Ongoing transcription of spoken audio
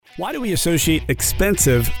Why do we associate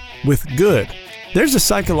expensive with good? There's a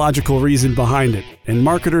psychological reason behind it, and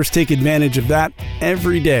marketers take advantage of that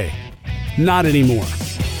every day. Not anymore.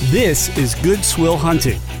 This is Good Swill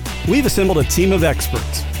Hunting. We've assembled a team of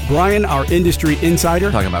experts. Brian, our industry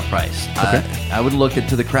insider, talking about price. Okay. I would look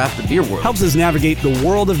into the craft and beer world. helps us navigate the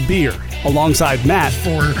world of beer, alongside Matt,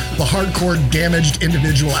 For the hardcore damaged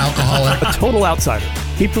individual alcoholic. a total outsider.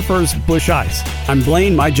 He prefers Busch Ice. I'm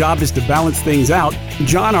Blaine. My job is to balance things out.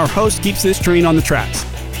 John, our host, keeps this train on the tracks.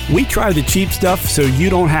 We try the cheap stuff so you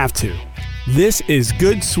don't have to. This is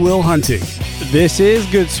Good Swill Hunting. This is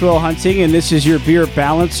Good Swill Hunting, and this is your beer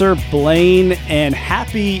balancer, Blaine, and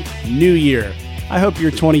Happy New Year. I hope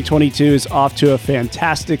your 2022 is off to a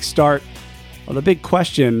fantastic start. Well, the big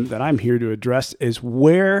question that I'm here to address is,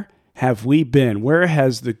 where have we been? Where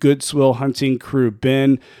has the Good Swill Hunting crew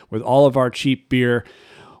been with all of our cheap beer?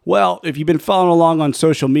 Well, if you've been following along on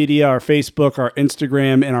social media, our Facebook, our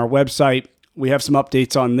Instagram, and our website, we have some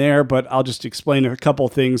updates on there, but I'll just explain a couple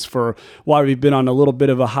things for why we've been on a little bit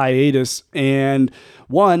of a hiatus. And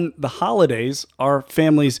one, the holidays, our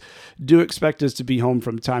families do expect us to be home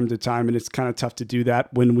from time to time, and it's kind of tough to do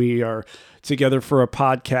that when we are together for a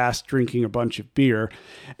podcast, drinking a bunch of beer.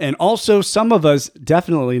 And also, some of us,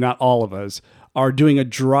 definitely not all of us, are doing a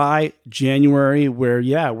dry January where,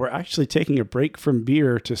 we're actually taking a break from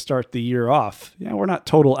beer to start the year off. Yeah, we're not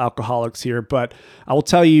total alcoholics here, but I will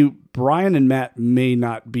tell you, Brian and Matt may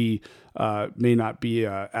not be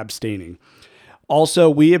abstaining. Also,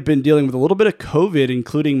 we have been dealing with a little bit of COVID,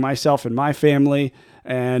 including myself and my family,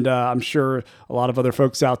 and I'm sure a lot of other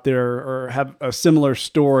folks out there have a similar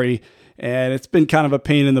story. And it's been kind of a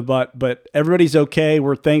pain in the butt, but everybody's okay.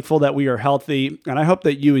 We're thankful that we are healthy, and I hope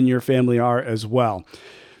that you and your family are as well.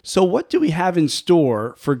 So what do we have in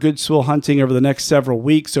store for Good Swill Hunting over the next several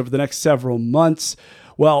weeks, over the next several months?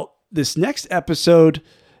 Well, this next episode,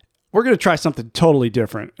 we're going to try something totally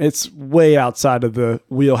different. It's way outside of the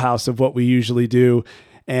wheelhouse of what we usually do.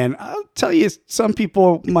 And I'll tell you, some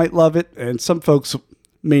people might love it, and some folks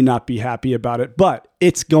may not be happy about it, but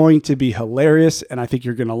it's going to be hilarious, and I think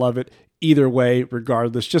you're going to love it either way,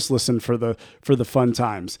 regardless. Just listen for the fun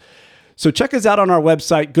times. So check us out on our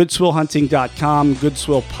website, goodswillhunting.com,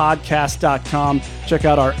 goodswillpodcast.com. Check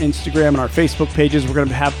out our Instagram and our Facebook pages. We're going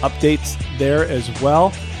to have updates there as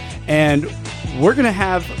well. And we're going to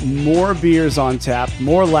have more beers on tap,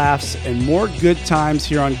 more laughs, and more good times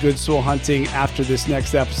here on Good Swill Hunting after this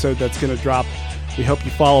next episode that's going to drop. We hope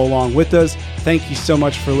you follow along with us. Thank you so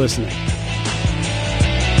much for listening.